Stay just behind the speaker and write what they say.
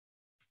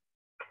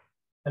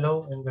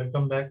Hello and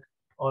welcome back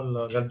all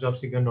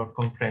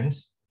GulfJobSeeker.com friends.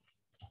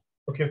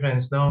 Okay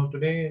friends, now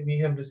today we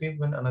have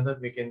received another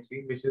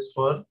vacancy which is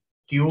for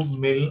tube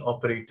mill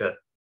operator.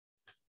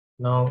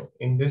 Now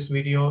in this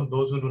video,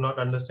 those who do not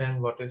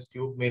understand what is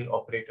tube mill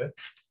operator,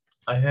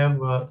 I have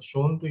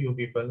shown to you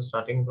people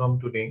starting from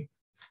today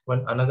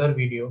another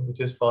video which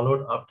is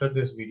followed after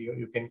this video.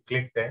 You can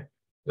click there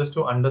just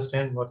to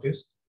understand what is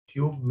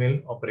tube mill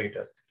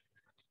operator.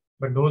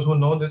 But those who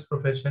know this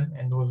profession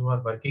and those who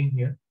are working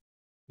here,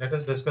 let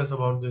us discuss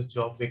about this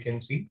job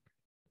vacancy.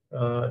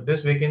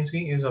 This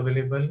vacancy is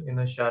available in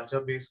a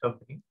Sharjah-based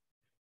company.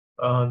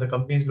 The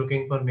company is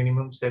looking for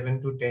minimum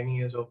 7 to 10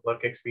 years of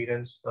work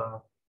experience,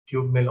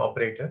 tube mill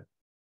operator.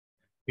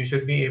 You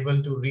should be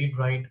able to read,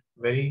 write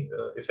very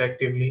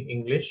effectively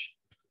English,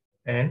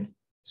 and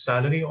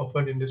salary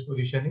offered in this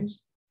position is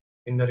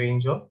in the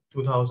range of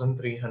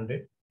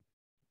 2,300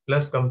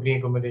 plus company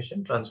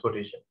accommodation,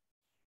 transportation.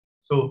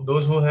 So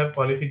those who have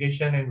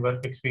qualification and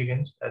work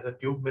experience as a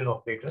tube mill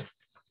operator,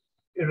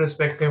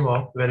 irrespective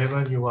of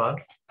wherever you are,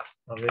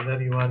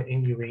 whether you are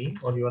in UAE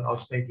or you are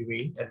outside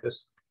UAE at this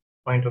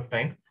point of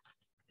time,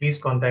 please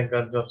contact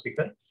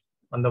GulfJobSeeker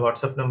on the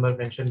WhatsApp number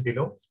mentioned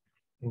below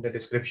in the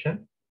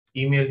description.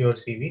 Email your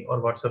CV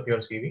or WhatsApp your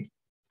CV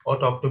or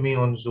talk to me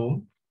on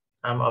Zoom.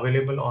 I'm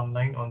available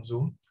online on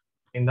Zoom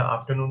in the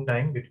afternoon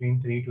time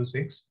between 3 to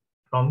 6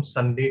 from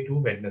Sunday to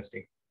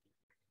Wednesday.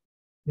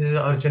 This is an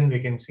urgent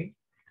vacancy.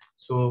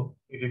 So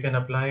if you can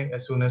apply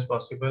as soon as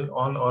possible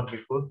on or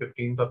before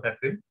 15th of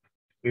April,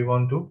 we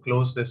want to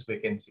close this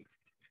vacancy.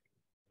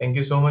 Thank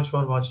you so much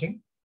for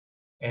watching,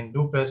 and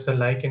do press the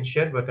like and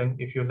share button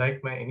if you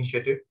like my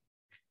initiative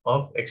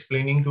of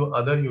explaining to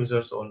other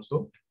users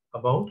also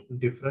about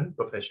different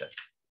professions.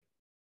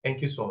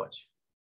 Thank you so much.